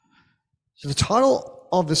So the title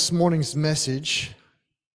of this morning's message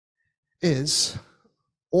is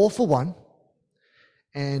All for One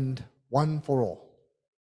and One for All.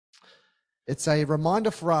 It's a reminder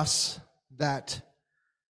for us that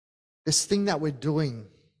this thing that we're doing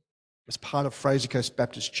as part of Fraser Coast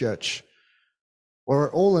Baptist Church,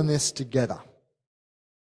 we're all in this together.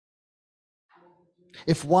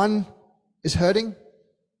 If one is hurting,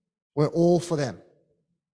 we're all for them.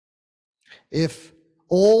 If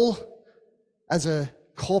all as a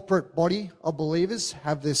corporate body of believers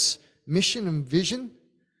have this mission and vision,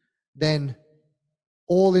 then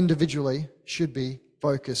all individually should be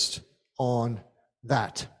focused on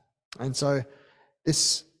that. And so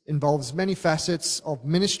this involves many facets of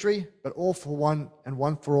ministry, but all for one and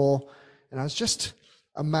one for all. And I was just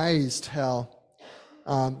amazed how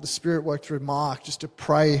the Spirit worked through Mark just to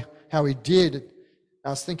pray how he did.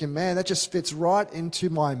 I was thinking, man, that just fits right into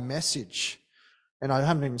my message. And I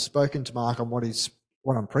haven't even spoken to Mark on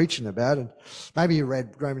what I'm preaching about. And maybe he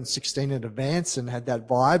read Romans 16 in advance and had that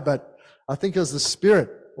vibe, but I think it was the Spirit,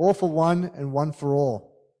 all for one and one for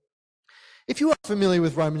all. If you are familiar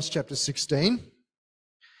with Romans chapter 16,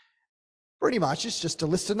 pretty much it's just a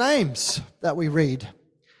list of names that we read.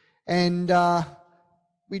 And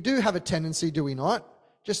we do have a tendency, do we not,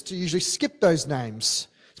 just to usually skip those names,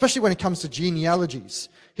 especially when it comes to genealogies.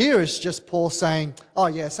 Here is just Paul saying, oh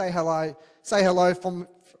yeah, say hello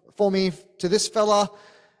for me to this fella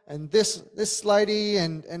and this lady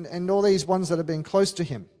and all these ones that have been close to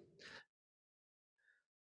him.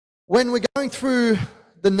 When we're going through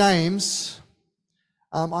the names,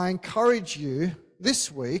 I encourage you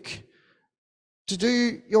this week to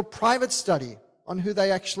do your private study on who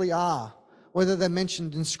they actually are, whether they're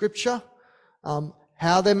mentioned in Scripture,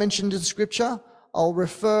 how they're mentioned in Scripture. I'll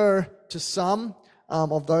refer to some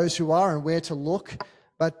of those who are and where to look,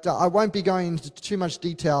 but I won't be going into too much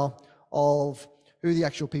detail of who the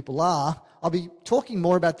actual people are. I'll be talking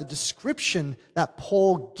more about the description that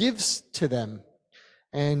Paul gives to them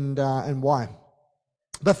and why.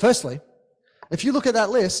 But firstly, if you look at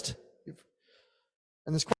that list,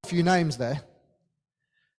 and there's quite a few names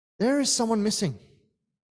there is someone missing.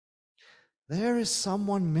 There is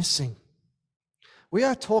someone missing. We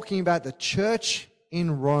are talking about the church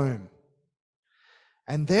in Rome.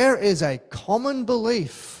 And there is a common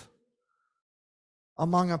belief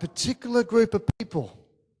among a particular group of people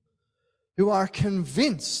who are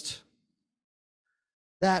convinced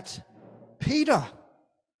that Peter,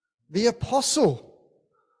 the apostle,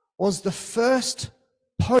 was the first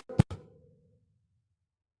pope.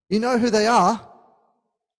 You know who they are.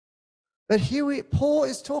 But here Paul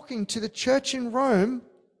is talking to the church in Rome,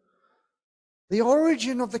 the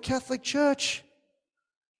origin of the Catholic Church,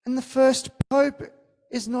 and the first pope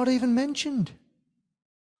is not even mentioned.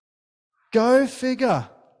 Go figure.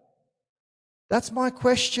 That's my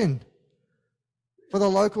question for the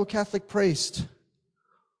local Catholic priest.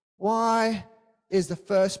 Why is the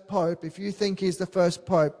first pope, if you think he's the first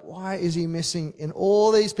pope, why is he missing in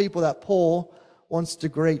all these people that Paul wants to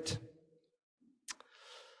greet?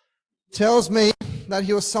 Tells me that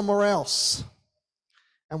he was somewhere else.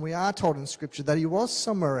 And we are told in Scripture that he was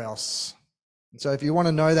somewhere else. And so if you want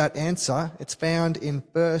to know that answer, it's found in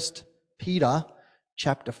 1 Peter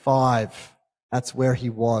chapter 5. That's where he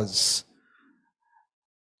was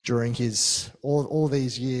during his all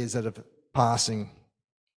these years that are passing.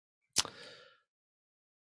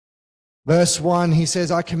 Verse 1, he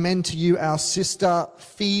says, I commend to you our sister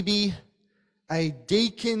Phoebe, a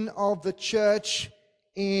deacon of the church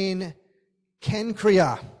in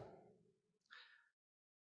Cenchrea,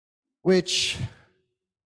 which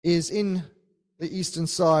is in the eastern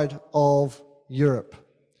side of Europe.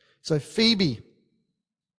 So Phoebe.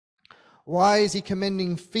 Why is he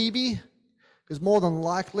commending Phoebe? Because more than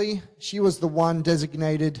likely, she was the one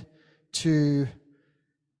designated to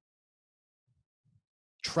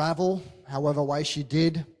travel, however way she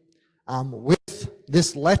did, with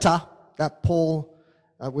this letter that Paul,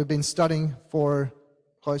 we've been studying for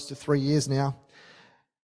close to 3 years now.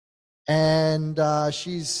 And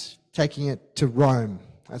she's taking it to Rome.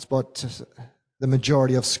 That's what the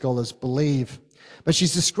majority of scholars believe. But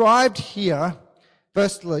she's described here,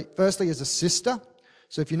 firstly as a sister.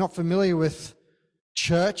 So if you're not familiar with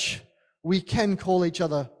church, we can call each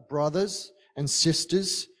other brothers and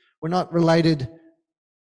sisters. We're not related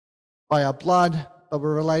by our blood, but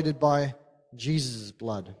we're related by Jesus'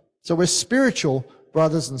 blood. So we're spiritual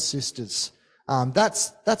brothers and sisters.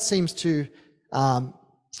 That seems to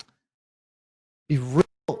be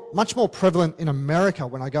much more prevalent in America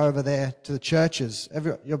when I go over there to the churches.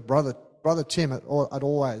 Your brother Tim at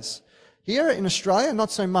always. Here in Australia,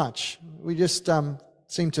 not so much. We just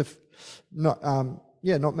seem to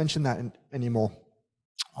not mention that anymore,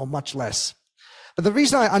 or much less. But the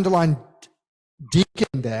reason I underline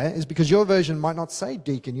deacon there is because your version might not say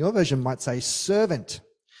deacon. Your version might say servant.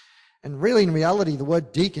 And really, in reality, the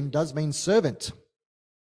word deacon does mean servant.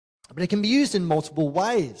 But it can be used in multiple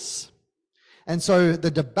ways. And so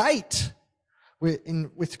the debate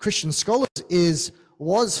with Christian scholars is,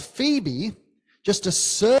 was Phoebe just a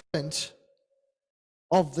servant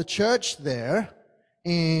of the church there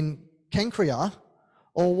in Cenchrea,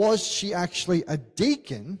 or was she actually a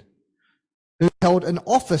deacon who held an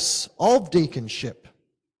office of deaconship?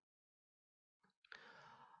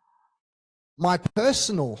 My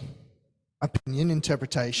personal opinion,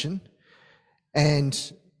 interpretation,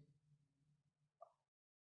 and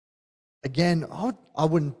again, I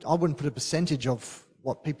wouldn't put a percentage of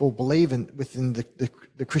what people believe in within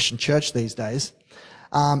the Christian church these days,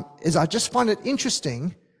 is I just find it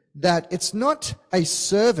interesting that it's not a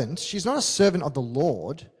servant. She's not a servant of the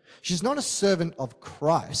Lord. She's not a servant of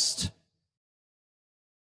Christ.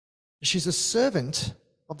 She's a servant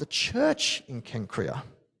of the church in Cenchrea.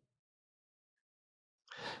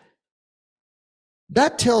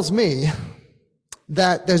 That tells me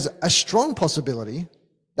that there's a strong possibility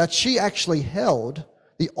that she actually held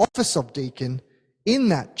the office of deacon in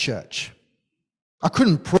that church. I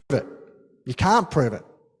couldn't prove it. You can't prove it,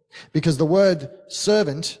 because the word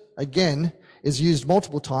servant, again, is used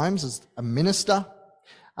multiple times as a minister,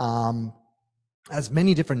 has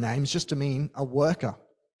many different names just to mean a worker.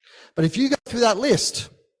 But if you go through that list,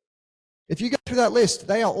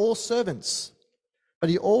 they are all servants. But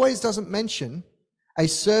he always doesn't mention a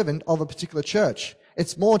servant of a particular church.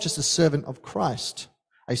 It's more just a servant of Christ,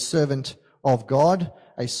 a servant of God,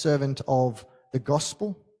 a servant of the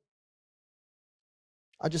gospel.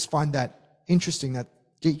 I just find that interesting that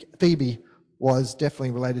Phoebe was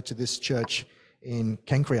definitely related to this church in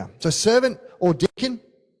Cenchrea. So servant or deacon,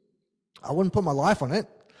 I wouldn't put my life on it,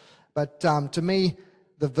 but to me,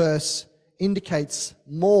 the verse indicates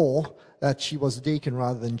more that she was a deacon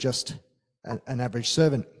rather than just an average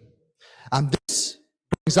servant. This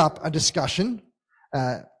brings up a discussion.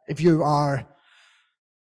 If you are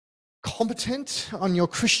competent on your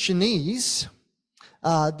Christianese,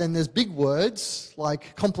 then there's big words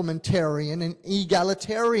like complementarian and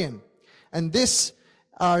egalitarian. And this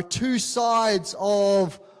are two sides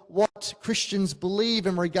of what Christians believe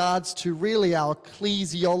in regards to really our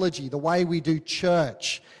ecclesiology, the way we do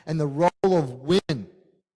church, and the role of women.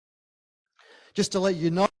 Just to let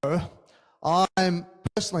you know, I'm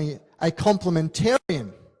personally a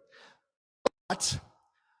complementarian. But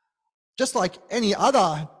just like any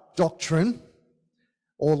other doctrine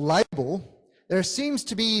or label, there seems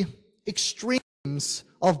to be extremes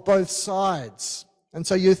of both sides. And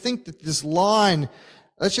so you think that this line,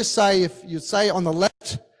 let's just say if you say on the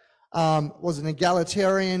left was an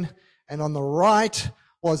egalitarian and on the right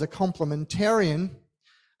was a complementarian,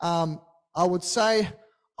 I would say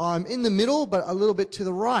I'm in the middle but a little bit to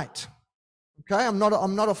the right. Okay, I'm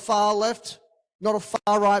not a far left, not a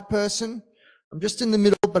far right person. I'm just in the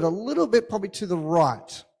middle but a little bit probably to the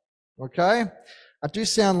right. Okay? I do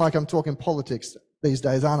sound like I'm talking politics these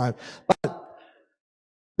days, aren't I? But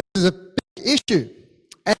this is a big issue.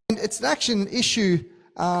 And it's actually an issue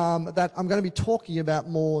that I'm going to be talking about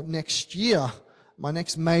more next year. My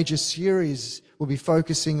next major series will be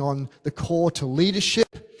focusing on the call to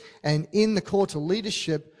leadership. And in the call to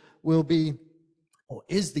leadership will be, or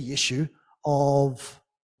is the issue of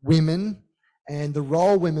women and the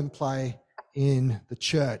role women play in the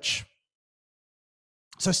church.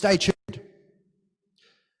 So stay tuned.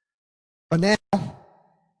 But now,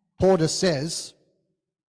 Porter says,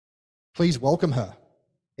 please welcome her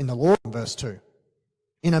in the Lord, verse 2,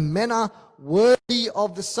 in a manner worthy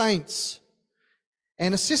of the saints,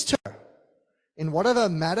 and assist her in whatever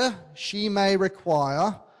matter she may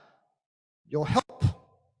require your help.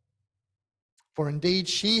 For indeed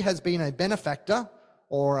she has been a benefactor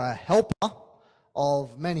or a helper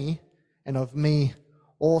of many and of me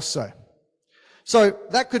also. So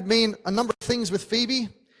that could mean a number of things with Phoebe.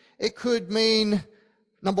 It could mean,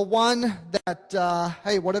 number one, that,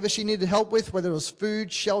 hey, whatever she needed help with, whether it was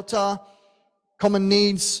food, shelter, common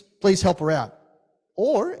needs, please help her out.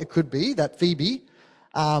 Or it could be that Phoebe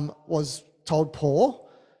was told Paul,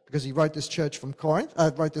 because he wrote this letter from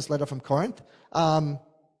Corinth,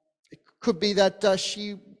 it could be that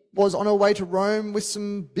she was on her way to Rome with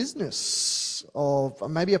some business, or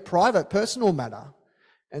maybe a private, personal matter.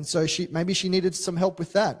 And so maybe she needed some help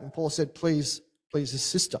with that. And Paul said, please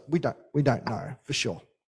assist her. We don't know for sure.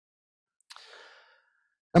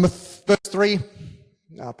 Verse 3,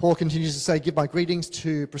 Paul continues to say, give my greetings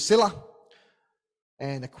to Priscilla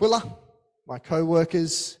and Aquila, my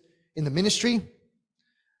co-workers in the ministry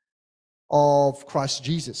of Christ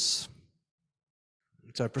Jesus.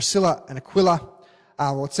 So Priscilla and Aquila,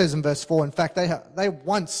 it says in verse 4, in fact, they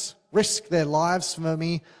once risked their lives for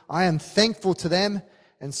me. I am thankful to them,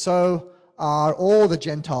 and so are all the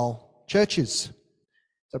Gentile churches.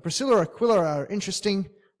 So Priscilla and Aquila are interesting.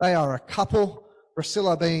 They are a couple,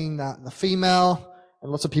 Priscilla being the female,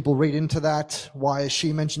 and lots of people read into that. Why is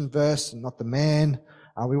she mentioned first and not the man?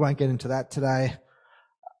 We won't get into that today.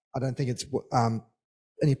 I don't think it's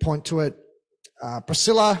any point to it.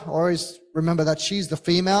 Priscilla, always remember that she's the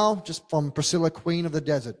female, just from Priscilla, Queen of the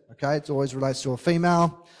Desert. Okay, it always relates to a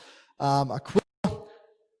female. Aquila.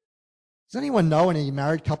 Does anyone know any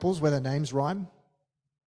married couples where their names rhyme?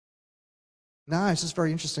 No, it's just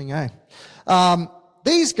very interesting, eh?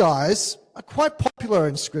 These guys are quite popular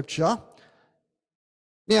in Scripture.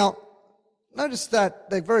 Now, notice that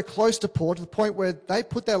they're very close to Paul to the point where they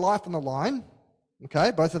put their life on the line.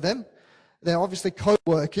 Okay, both of them. They're obviously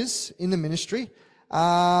co-workers in the ministry.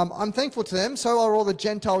 I'm thankful to them. So are all the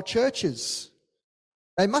Gentile churches.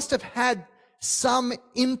 They must have had some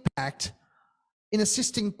impact in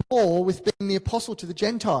assisting Paul with being the apostle to the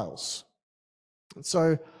Gentiles. And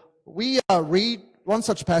so we read one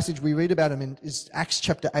such passage we read about him in is Acts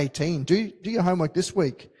chapter 18. Do your homework this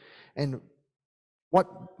week. And what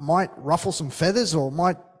might ruffle some feathers or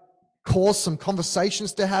might cause some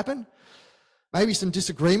conversations to happen, maybe some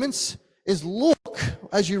disagreements, is look,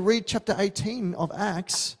 as you read chapter 18 of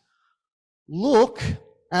Acts, look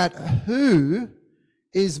at who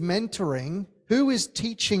is mentoring, who is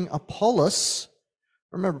teaching Apollos.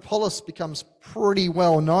 Remember, Apollos becomes pretty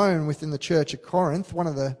well known within the church at Corinth, one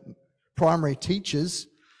of the primary teachers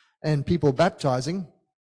and people baptizing.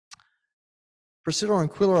 Priscilla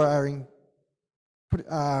and Aquila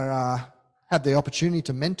have the opportunity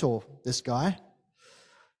to mentor this guy.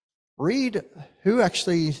 Read who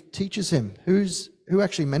actually teaches him, who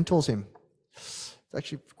actually mentors him. It's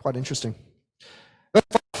actually quite interesting.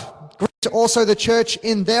 Greet also the church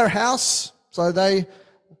in their house. So they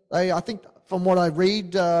I think from what I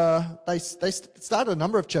read, they started a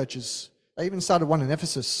number of churches. They even started one in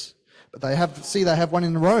Ephesus, but they have one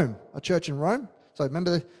in Rome, a church in Rome. So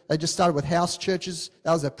remember, they just started with house churches.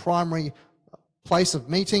 That was their primary place of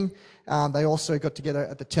meeting. They also got together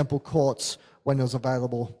at the temple courts when it was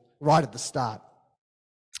available right at the start.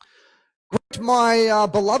 Greet my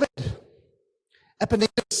beloved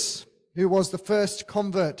Epaenetus, who was the first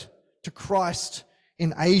convert to Christ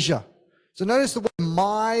in Asia. So notice the word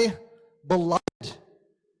my beloved.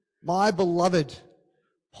 My beloved.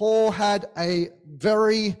 Paul had a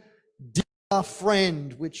very dear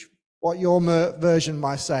friend, which what your version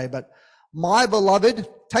might say, but my beloved,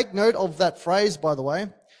 take note of that phrase, by the way,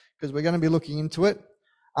 because we're going to be looking into it.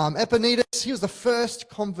 Epaenetus, he was the first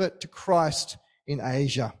convert to Christ in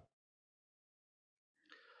Asia.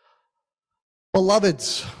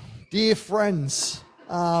 Beloveds, dear friends,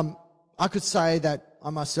 I could say that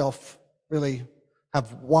I myself really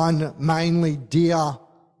have one mainly dear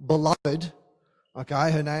beloved.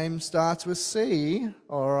 Okay, her name starts with C,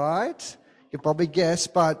 all right? You can probably guess,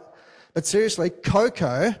 but seriously,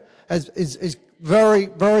 Coco is very,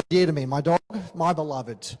 very dear to me. My dog, my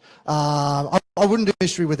beloved. I wouldn't do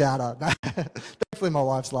history without her. Definitely my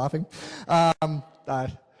wife's laughing. No.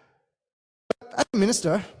 As a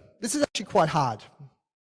minister, this is actually quite hard.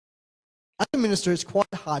 As a minister, it's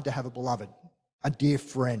quite hard to have a beloved, a dear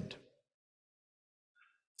friend.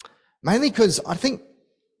 Mainly because I think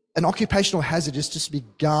an occupational hazard is just to be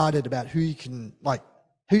guarded about who you can,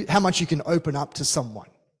 how much you can open up to someone.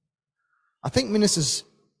 I think ministers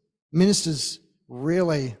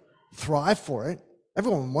really thrive for it.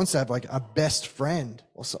 Everyone wants to have a best friend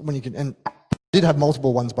or someone you can, and I did have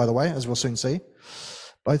multiple ones, by the way, as we'll soon see,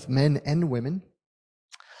 both men and women.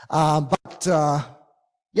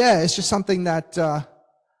 It's just something that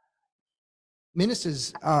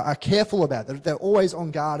ministers are careful about. They're always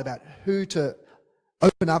on guard about who to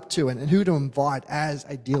open up to and who to invite as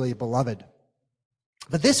a dearly beloved.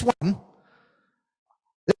 But this one,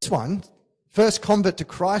 first convert to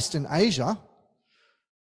Christ in Asia,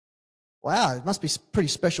 wow, it must be pretty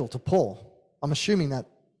special to Paul. I'm assuming that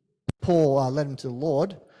Paul led him to the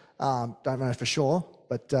Lord. Don't know for sure,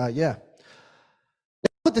 but yeah.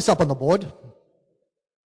 Put this up on the board.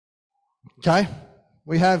 Okay,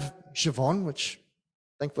 we have Siobhan, which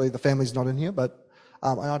thankfully the family's not in here, but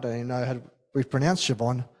I don't even know how we pronounce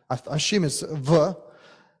Siobhan. I assume it's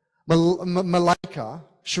Malika,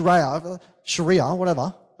 Sharia,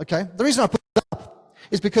 whatever. Okay, the reason I put it up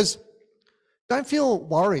is because don't feel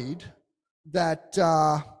worried that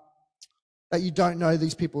that you don't know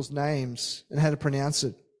these people's names and how to pronounce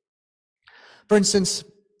it. For instance,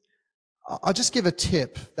 I'll just give a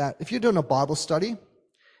tip that if you're doing a Bible study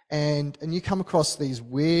and you come across these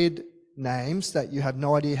weird names that you have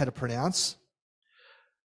no idea how to pronounce,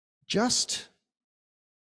 just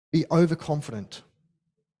be overconfident.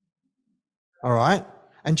 All right?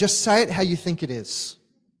 And just say it how you think it is.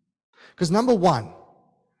 Because number one,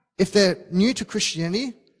 if they're new to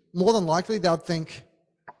Christianity, more than likely they'll think,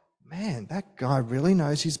 man, that guy really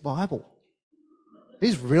knows his Bible.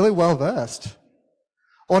 He's really well versed.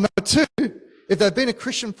 Or number two, if they've been a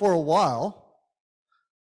Christian for a while,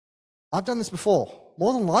 I've done this before,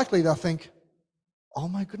 more than likely they'll think, oh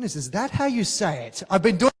my goodness, is that how you say it? I've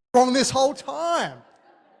been doing it wrong this whole time.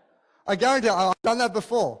 I guarantee I've done that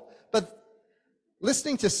before. But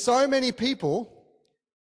listening to so many people,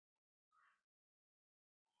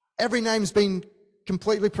 every name's been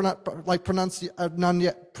completely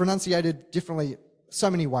pronunciated differently so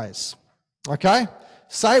many ways. Okay?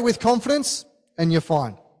 Say it with confidence and you're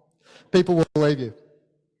fine. People will believe you.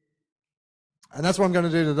 And that's what I'm going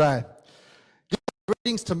to do today. Give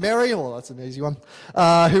greetings to Mary, well, that's an easy one,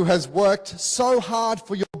 who has worked so hard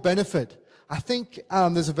for your benefit. I think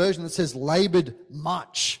there's a version that says labored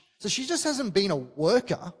much. So she just hasn't been a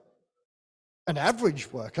worker, an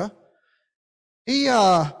average worker. He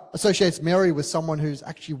associates Mary with someone who's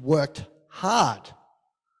actually worked hard.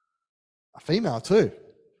 A female too.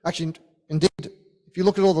 Actually, indeed, if you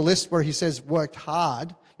look at all the lists where he says worked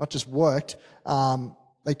hard, not just worked,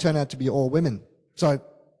 they turn out to be all women. So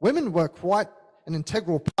women were quite an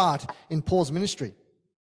integral part in Paul's ministry.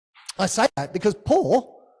 I say that because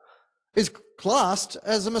Paul is classed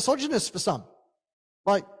as a misogynist for some.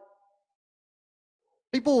 Like,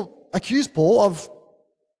 people accuse Paul of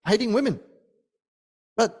hating women.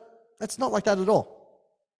 But that's not like that at all.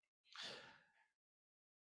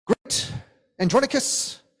 Greet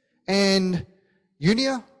Andronicus and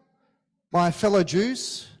Eunia, my fellow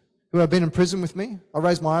Jews who have been in prison with me. I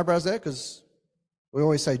raise my eyebrows there because we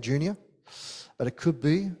always say junior, but it could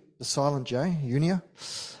be the silent J, Eunia.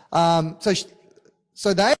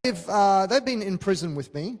 So they've been in prison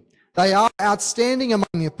with me. They are outstanding among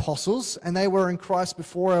the apostles, and they were in Christ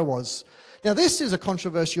before I was. Now, this is a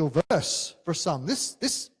controversial verse for some.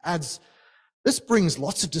 This brings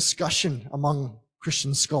lots of discussion among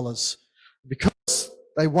Christian scholars because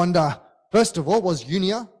they wonder, first of all, was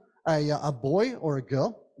Eunia a boy or a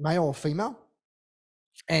girl, male or female?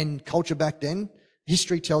 And culture back then,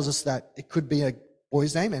 history tells us that it could be a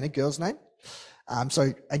boy's name and a girl's name.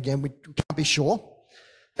 So again, we can't be sure.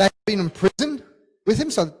 They've been in prison with him,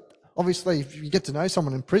 so obviously you get to know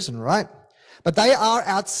someone in prison, right? But they are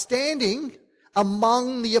outstanding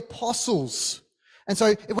among the apostles. And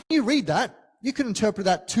so when you read that, you can interpret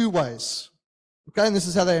that two ways. Okay, and this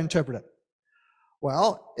is how they interpret it.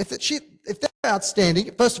 Well, if they're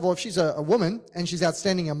outstanding, first of all, if she's a woman and she's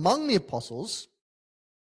outstanding among the apostles,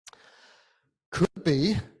 could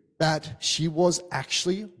be that she was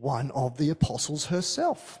actually one of the apostles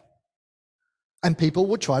herself. And people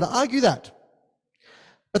would try to argue that.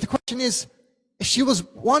 But the question is, if she was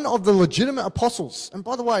one of the legitimate apostles, and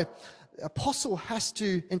by the way, apostle has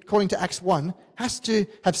to, according to Acts 1, has to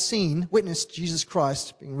have witnessed Jesus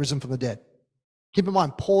Christ being risen from the dead. Keep in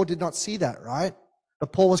mind, Paul did not see that, right?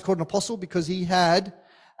 But Paul was called an apostle because he had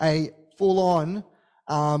a full-on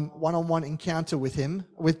one-on-one encounter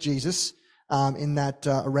with Jesus in that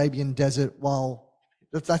Arabian desert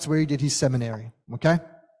that's where he did his seminary, okay?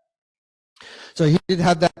 So he did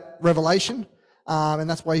have that revelation, and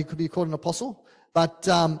that's why he could be called an apostle. But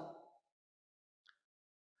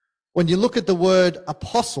when you look at the word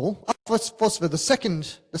apostle, first of all,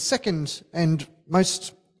 the second and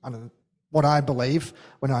most, what I believe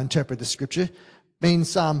when I interpret the scripture,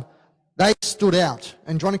 means they stood out.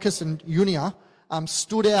 Andronicus and Eunia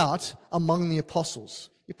stood out among the apostles.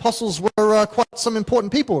 The apostles were quite some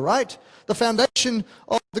important people, right? The foundation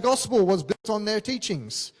of the gospel was built on their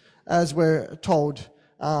teachings, as we're told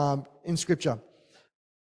in scripture.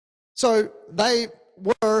 So they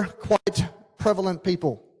were quite prevalent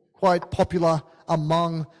people, quite popular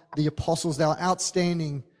among the apostles. They were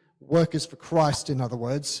outstanding workers for Christ, in other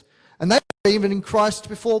words. And they were even in Christ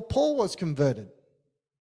before Paul was converted.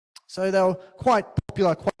 So they were quite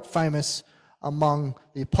popular, quite famous among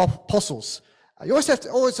the apostles. You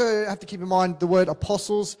also have to keep in mind the word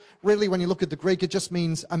apostles. Really, when you look at the Greek, it just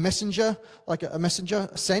means a messenger, like a messenger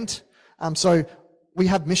sent. So we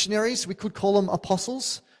have missionaries. We could call them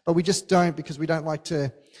apostles, but we just don't, because we don't like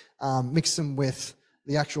to mix them with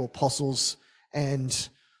the actual apostles. And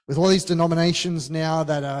with all these denominations now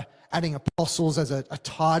that are adding apostles as a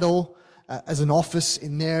title, as an office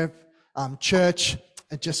in their church,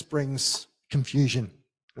 it just brings confusion.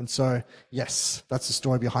 And so, yes, that's the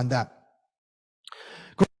story behind that.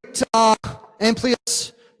 Greet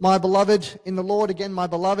Amplius, my beloved in the Lord. Again, my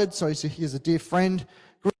beloved, so he's a dear friend.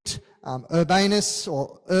 Greet Urbanus,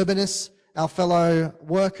 our fellow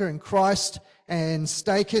worker in Christ, and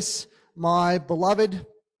Stachys, my beloved.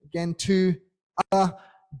 Again, two other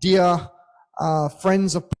dear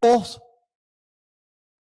friends of Paul.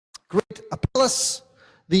 Greet Apollos,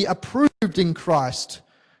 the approved in Christ.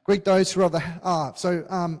 Greet those who are the...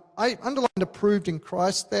 I underlined approved in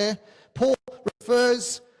Christ there. Paul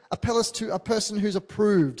refers Apollos to a person who's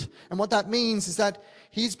approved. And what that means is that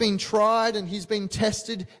he's been tried and he's been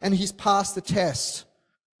tested and he's passed the test.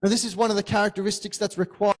 Now, this is one of the characteristics that's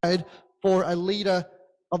required for a leader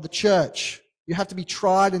of the church. You have to be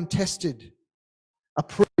tried and tested,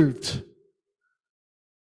 approved.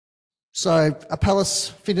 So Apollos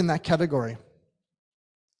fit in that category.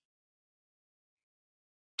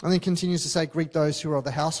 And then continues to say, greet those who are of the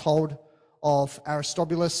household of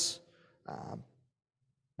Aristobulus.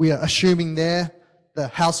 We are assuming there the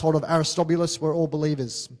household of Aristobulus were all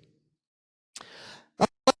believers.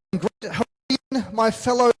 Greet my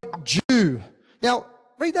fellow Jew. Now,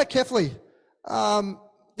 read that carefully.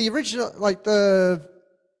 The original, like the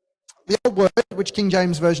old word, which King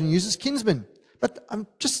James Version uses, kinsman. But I've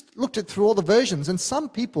just looked at through all the versions, and some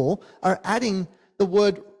people are adding the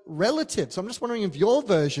word relative. So I'm just wondering if your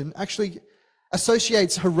version actually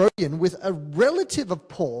associates Herodian with a relative of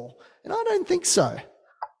Paul. And I don't think so.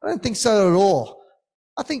 I don't think so at all.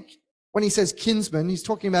 I think when he says kinsman, he's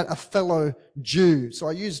talking about a fellow Jew. So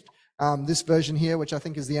I used this version here, which I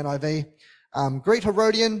think is the NIV. Greet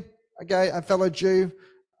Herodian, okay, a fellow Jew.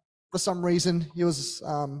 For some reason, he was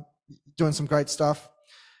doing some great stuff.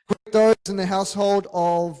 Greet those in the household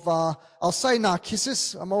of, I'll say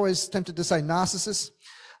Narcissus. I'm always tempted to say Narcissus.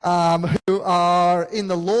 Who are in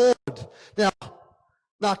the Lord. Now,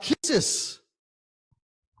 Narcissus,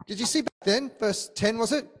 did you see back then, verse 10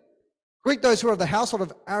 was it? Greet those who are of the household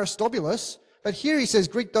of Aristobulus. But here he says,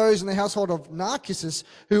 greet those in the household of Narcissus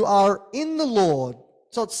who are in the Lord.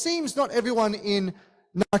 So it seems not everyone in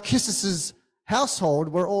Narcissus's household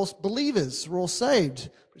were all believers, were all saved.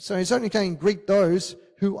 So he's only saying, greet those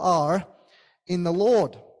who are in the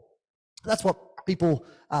Lord. That's what people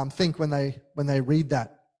think when they read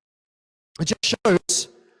that. It just shows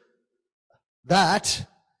that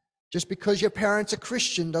just because your parents are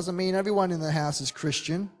Christian doesn't mean everyone in the house is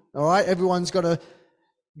Christian. All right, everyone's got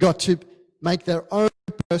to make their own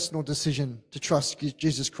personal decision to trust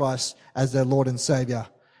Jesus Christ as their Lord and Savior.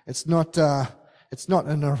 It's not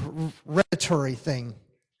an hereditary thing.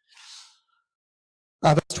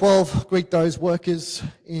 Verse 12: greet those workers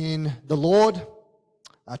in the Lord,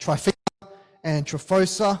 Tryphena and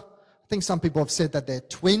Tryphosa. I think some people have said that they're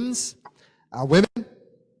twins. Women.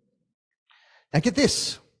 Now get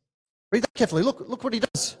this. Read that carefully. Look what he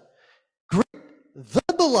does. Greet the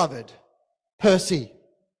beloved Percy,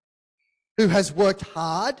 who has worked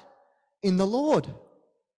hard in the Lord.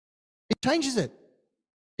 He changes it.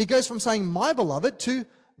 He goes from saying my beloved to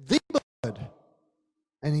the beloved.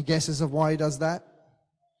 Any guesses of why he does that?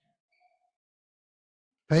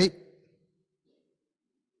 Pete?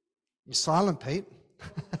 You're silent, Pete.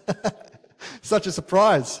 Such a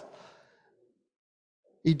surprise.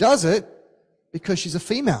 He does it because she's a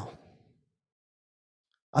female.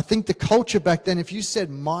 I think the culture back then, if you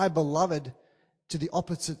said my beloved to the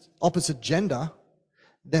opposite gender,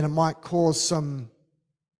 then it might cause some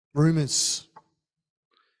rumors.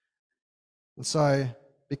 And so,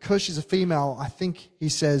 because she's a female, I think he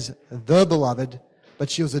says the beloved,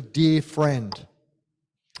 but she was a dear friend,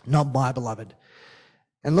 not my beloved.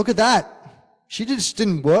 And look at that. She just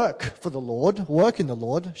didn't work for the Lord, work in the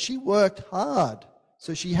Lord. She worked hard.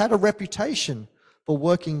 So she had a reputation for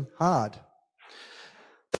working hard.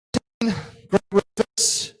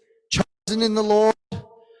 Chosen in the Lord.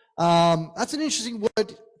 That's an interesting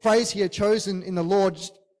phrase here, chosen in the Lord.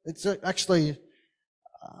 It's actually,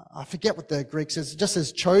 I forget what the Greek says. It just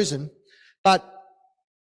says chosen. But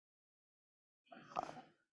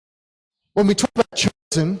when we talk about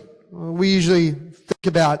chosen, we usually think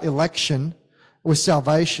about election with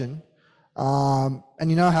salvation. And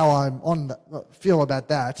you know how I feel about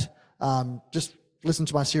that. Just listen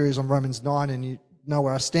to my series on Romans 9 and you know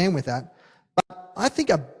where I stand with that. But I think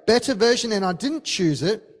a better version, and I didn't choose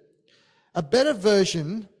it, a better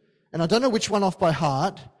version, and I don't know which one off by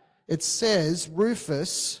heart, it says,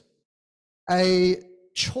 Rufus, a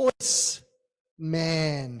choice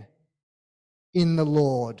man in the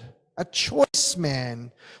Lord. A choice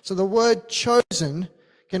man. So the word chosen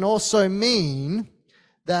can also mean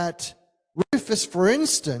that Rufus, for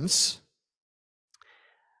instance,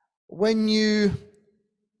 when you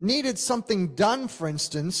needed something done, for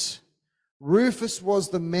instance, Rufus was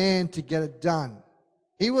the man to get it done.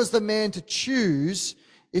 He was the man to choose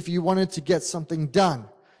if you wanted to get something done.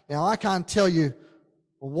 Now, I can't tell you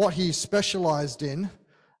what he specialized in.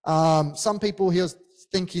 Some people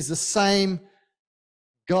think he's the same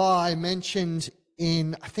guy mentioned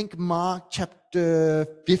in, I think, Mark chapter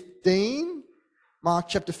 15. Mark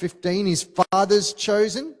chapter 15, his father's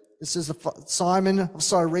chosen. This is Simon of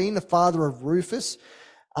Cyrene, the father of Rufus,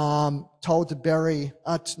 told to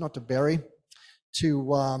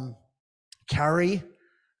carry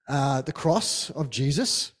the cross of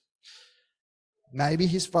Jesus. Maybe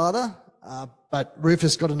his father, but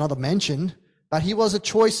Rufus got another mention. But he was a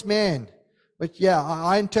choice man. But yeah,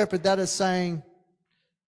 I interpret that as saying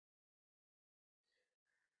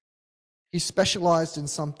he specialized in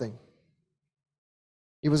something.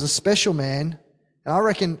 He was a special man. And I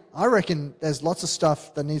reckon there's lots of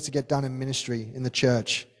stuff that needs to get done in ministry, in the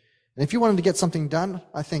church. And if you wanted to get something done,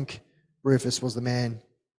 I think Rufus was the man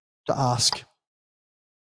to ask.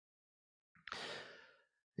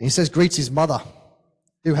 And he says, greets his mother,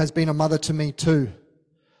 who has been a mother to me too.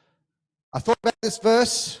 I thought about this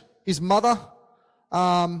verse, his mother,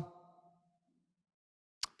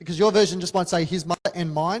 because your version just might say his mother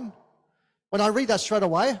and mine. When I read that straight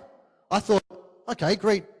away, I thought, okay,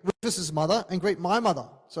 greet Rufus's mother and greet my mother.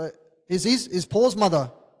 So is Paul's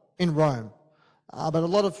mother in Rome? But a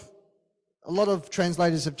lot of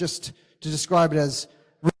translators have just to describe it as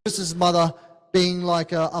Rufus's mother being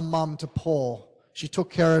like a mum to Paul. She took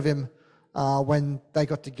care of him when they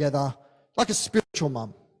got together, like a spiritual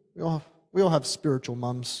mum. We all have spiritual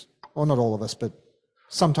mums. Well, not all of us, but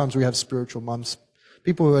sometimes we have spiritual mums.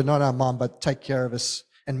 People who are not our mum but take care of us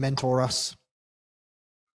and mentor us.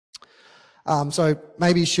 So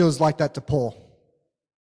maybe she was like that to Paul.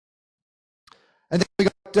 And then we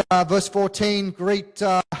got verse 14, greet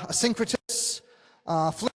Asyncritus,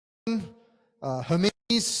 Philip,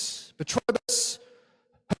 Hermes, Petrobus,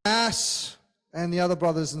 Hermas, and the other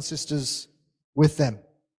brothers and sisters with them.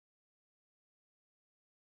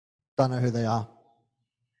 Don't know who they are.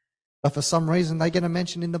 But for some reason, they get a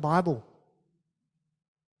mention in the Bible.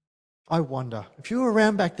 I wonder, if you were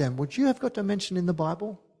around back then, would you have got a mention in the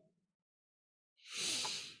Bible?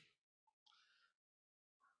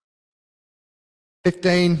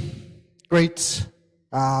 Greets.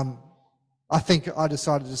 I think I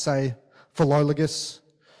decided to say Philologus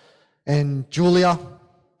and Julia,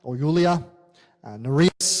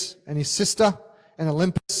 Nereus and his sister, and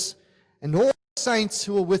Olympus, and all the saints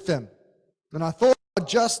who were with them. And I thought I'd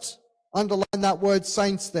just underline that word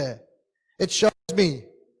saints there. It shows me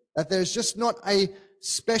that there's just not a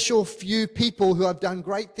special few people who have done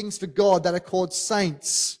great things for God that are called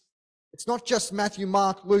saints. It's not just Matthew,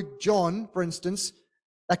 Mark, Luke, John, for instance,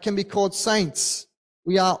 that can be called saints.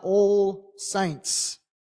 We are all saints.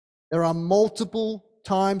 There are multiple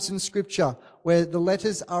times in Scripture where the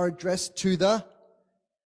letters are addressed to the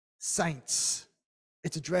saints.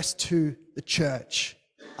 It's addressed to the church,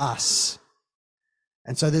 us.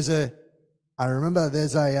 And so I remember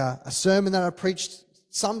there's a sermon that I preached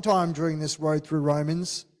sometime during this road through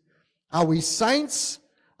Romans. Are we saints?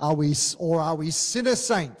 Are we sinner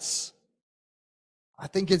saints? I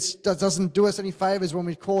think it doesn't do us any favors when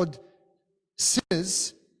we're called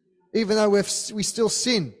sinners, even though we still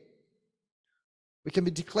sin. We can be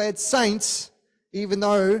declared saints, even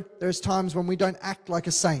though there's times when we don't act like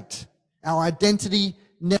a saint. Our identity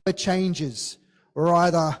never changes. We're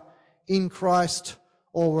either in Christ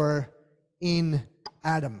or we're in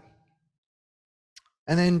Adam.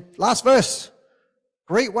 And then last verse,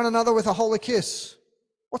 greet one another with a holy kiss.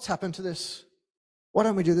 What's happened to this? Why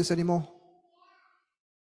don't we do this anymore?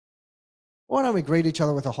 Why don't we greet each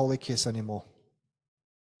other with a holy kiss anymore?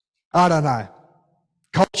 I don't know.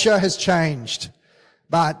 Culture has changed,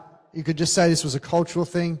 but you could just say this was a cultural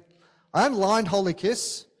thing. I underlined holy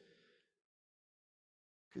kiss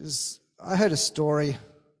because I heard a story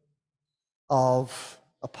of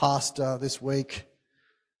a pastor this week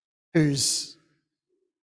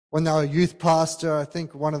when they were a youth pastor, I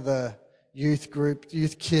think one of the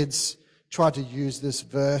youth kids tried to use this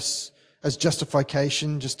verse as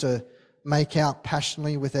justification just to make out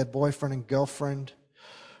passionately with their boyfriend and girlfriend,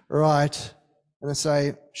 right? And they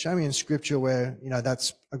say, show me in Scripture where,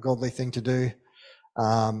 that's a godly thing to do.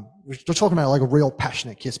 We're talking about like a real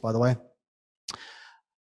passionate kiss, by the way.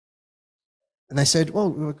 And they said,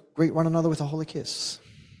 well, we'll greet one another with a holy kiss.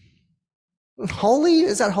 Holy?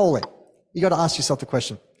 Is that holy? You got to ask yourself the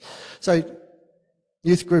question. So,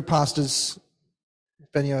 youth group pastors,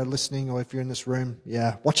 if any are listening or if you're in this room,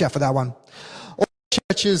 watch out for that one. Or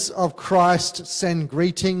church churches of Christ send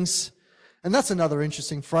greetings. And that's another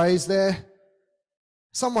interesting phrase there.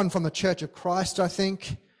 Someone from the Church of Christ, I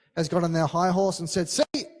think, has got on their high horse and said, see,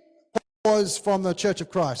 Paul was from the Church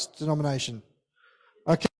of Christ denomination.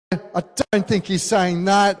 Okay, I don't think he's saying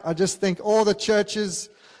that. I just think all the churches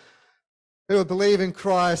who believe in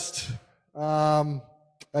Christ,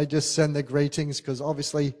 they just send their greetings, because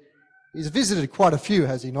obviously he's visited quite a few,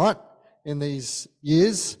 has he not, in these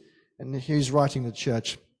years? And he's writing to the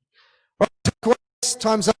church. Right, takeaways,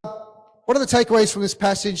 time's up. What are the takeaways from this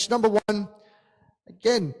passage? Number one,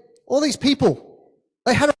 again, all these people,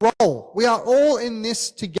 they had a role. We are all in this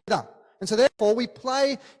together. And so therefore we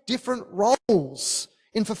play different roles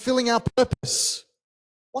in fulfilling our purpose.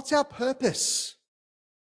 What's our purpose?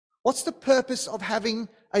 What's the purpose of having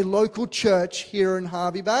a local church here in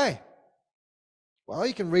Hervey Bay? Well,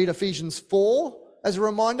 you can read Ephesians 4 as a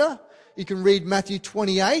reminder. You can read Matthew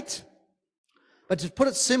 28. But to put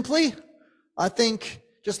it simply, I think,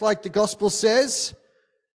 just like the gospel says,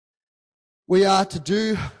 we are to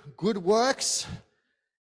do good works,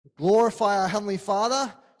 glorify our Heavenly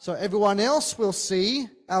Father, so everyone else will see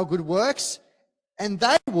our good works, and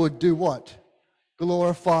they would do what?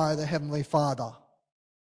 Glorify the Heavenly Father.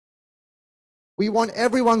 We want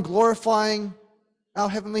everyone glorifying our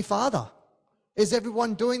Heavenly Father. Is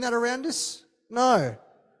everyone doing that around us? No.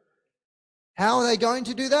 How are they going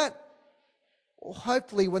to do that? Well,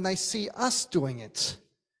 hopefully when they see us doing it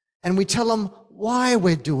and we tell them why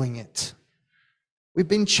we're doing it. We've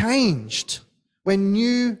been changed. We're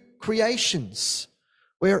new creations.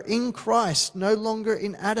 We're in Christ, no longer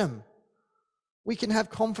in Adam. We can have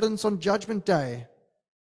confidence on Judgment Day.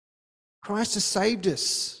 Christ has saved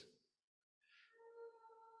us.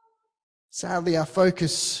 Sadly, our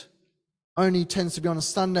focus only tends to be on a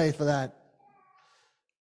Sunday for that.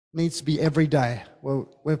 It needs to be every day.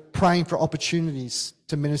 We're praying for opportunities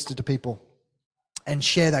to minister to people and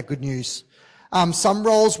share that good news. Some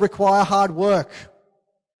roles require hard work,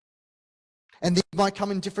 and these might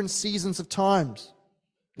come in different seasons of times.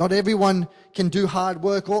 Not everyone can do hard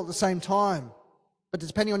work all at the same time, but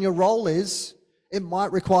depending on your role it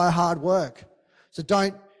might require hard work. So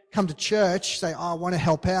don't come to church, say, oh, I want to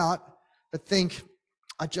help out, but think,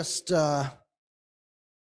 I just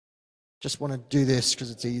want to do this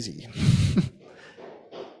because it's easy.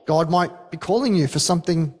 God might be calling you for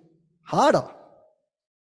something harder.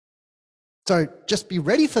 So just be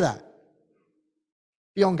ready for that.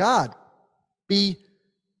 Be on guard. Be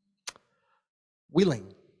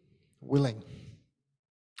willing.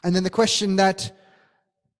 And then the question that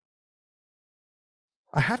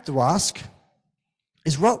I have to ask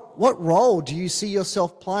is, what role do you see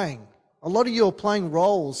yourself playing? A lot of you are playing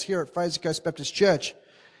roles here at Fraser Coast Baptist Church.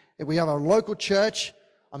 If we have a local church,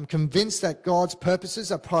 I'm convinced that God's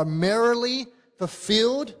purposes are primarily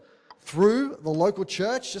fulfilled through the local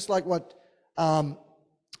church, just like what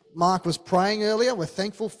Mark was praying earlier. We're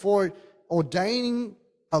thankful for ordaining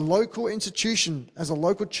a local institution as a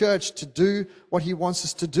local church to do what he wants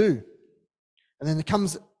us to do. And then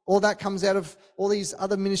all that comes out of all these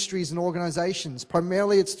other ministries and organizations.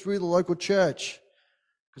 Primarily it's through the local church,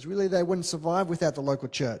 because really they wouldn't survive without the local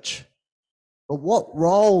church. But what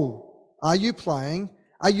role are you playing?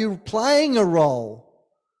 Are you playing a role?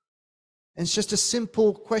 And it's just a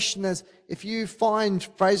simple question as, if you find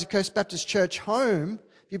Fraser Coast Baptist Church home,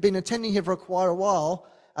 if you've been attending here for quite a while,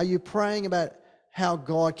 are you praying about how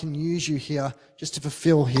God can use you here just to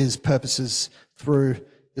fulfill his purposes through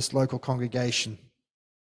this local congregation?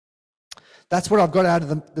 That's what I've got out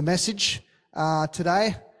of the message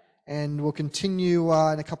today, and we'll continue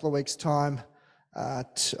in a couple of weeks' time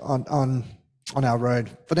on our road.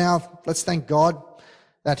 For now, let's thank God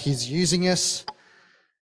that he's using us,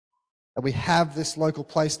 that we have this local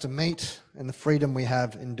place to meet, and the freedom we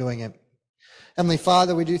have in doing it. Heavenly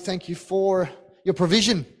Father, we do thank you for your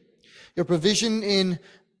provision in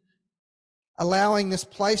allowing this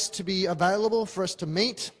place to be available for us to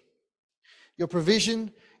meet, your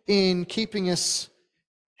provision in keeping us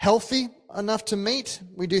healthy enough to meet.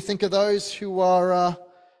 We do think of those who are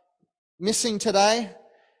missing today,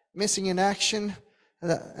 missing in action,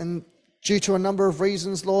 and due to a number of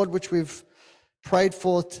reasons, Lord, which we've prayed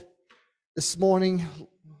for this morning,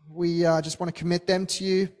 we just want to commit them to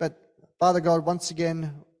you. But Father God, once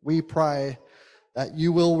again, we pray that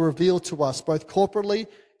you will reveal to us, both corporately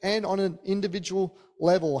and on an individual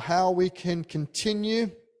level, how we can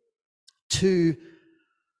continue to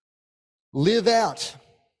live out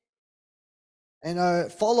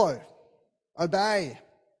and follow, obey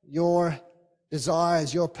your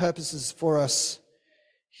desires, your purposes for us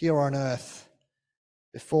here on earth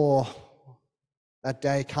before that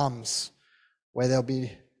day comes where there'll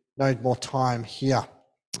be no more time here.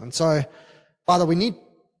 And so, Father, we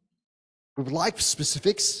would like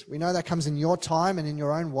specifics. We know that comes in your time and in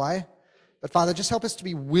your own way. But Father, just help us to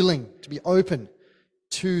be willing, to be open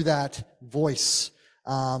to that voice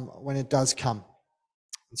when it does come.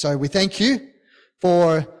 And so we thank you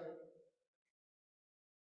for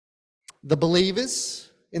the believers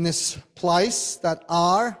in this place that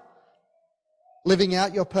are living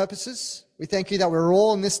out your purposes. We thank you that we're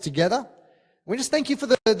all in this together. We just thank you for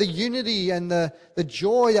the unity and the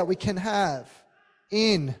joy that we can have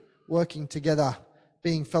in working together,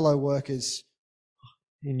 being fellow workers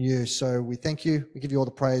in you. So we thank you. We give you all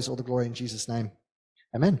the praise, all the glory in Jesus' name.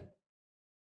 Amen.